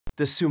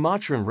The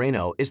Sumatran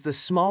rhino is the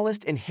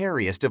smallest and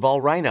hairiest of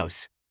all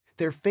rhinos.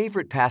 Their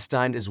favorite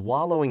pastime is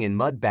wallowing in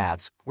mud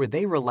baths where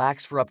they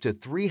relax for up to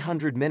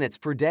 300 minutes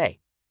per day.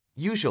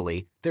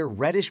 Usually, their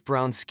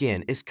reddish-brown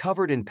skin is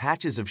covered in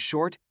patches of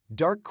short,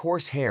 dark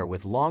coarse hair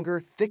with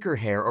longer, thicker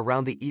hair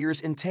around the ears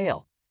and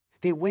tail.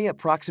 They weigh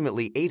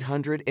approximately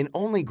 800 and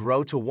only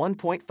grow to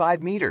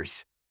 1.5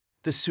 meters.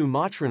 The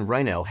Sumatran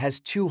rhino has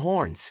two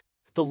horns.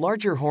 The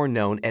larger horn,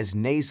 known as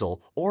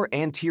nasal or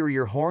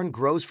anterior horn,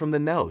 grows from the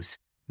nose,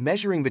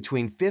 measuring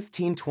between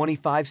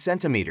 15–25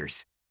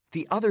 centimeters.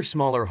 The other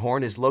smaller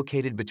horn is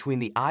located between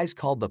the eyes,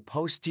 called the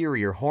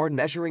posterior horn,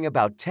 measuring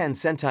about 10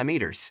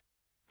 centimeters.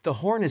 The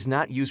horn is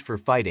not used for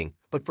fighting,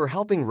 but for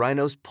helping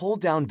rhinos pull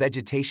down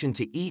vegetation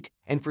to eat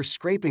and for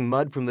scraping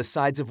mud from the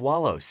sides of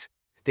wallows.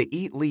 They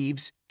eat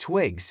leaves,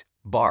 twigs,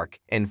 bark,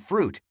 and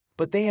fruit,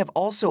 but they have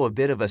also a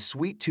bit of a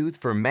sweet tooth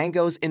for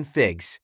mangoes and figs.